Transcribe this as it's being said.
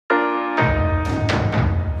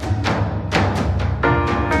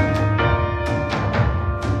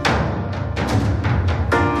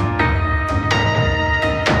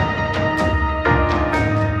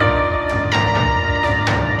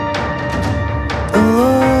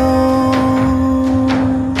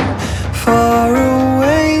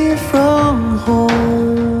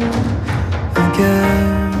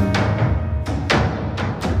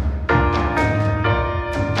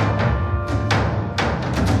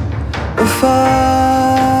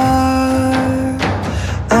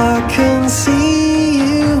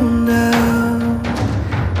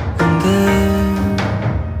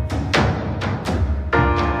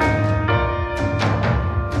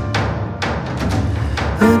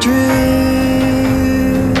Adrift,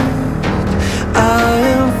 I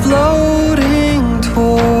am floating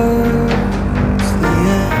towards the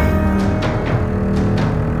end.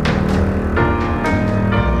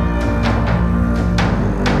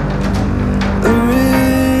 A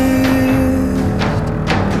rift,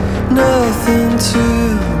 nothing to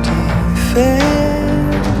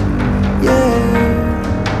defend, yeah.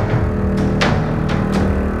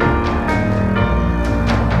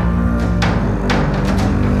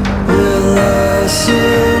 Well, I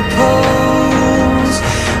suppose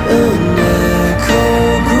an echo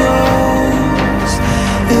grows.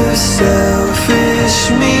 If selfish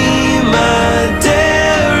me might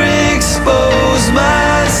dare expose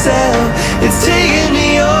myself, it's taken me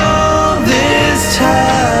all this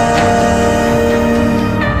time.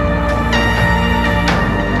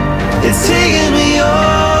 It's taken me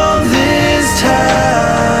all this time.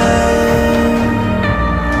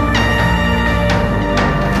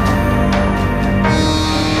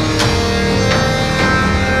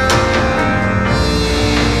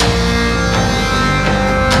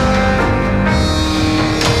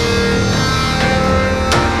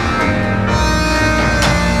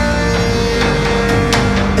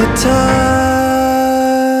 At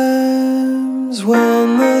times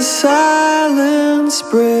when the silence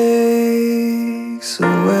breaks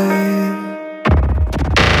away,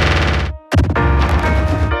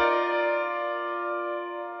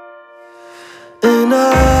 and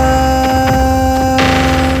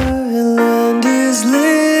land is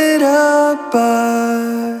lit up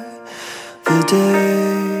by the day.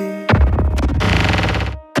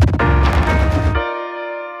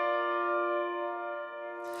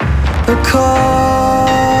 A call,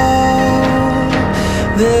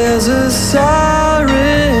 there's a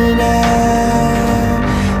siren at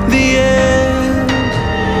the end,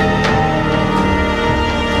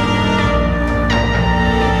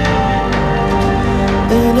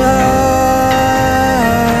 and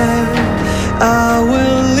I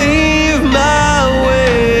will leave my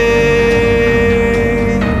wake.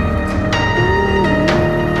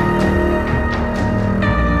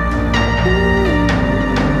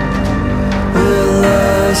 Well,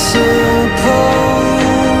 I suppose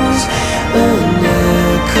an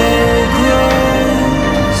echo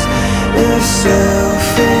grows. If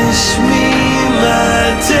selfish me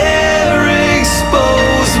might dare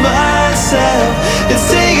expose myself, it's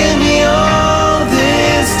taken me all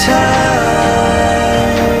this time.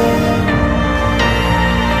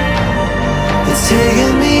 It's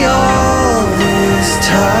taken me all this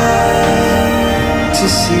time to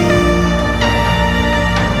see.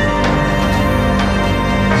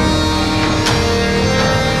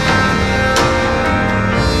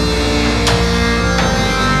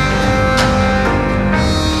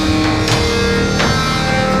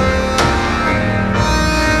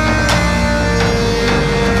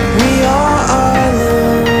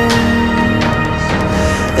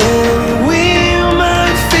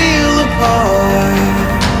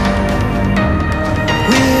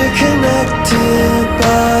 Connected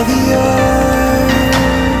by the earth,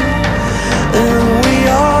 and we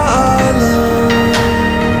are islands,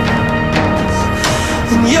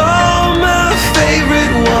 and you're my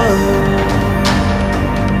favorite one.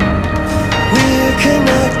 We're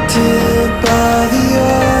connected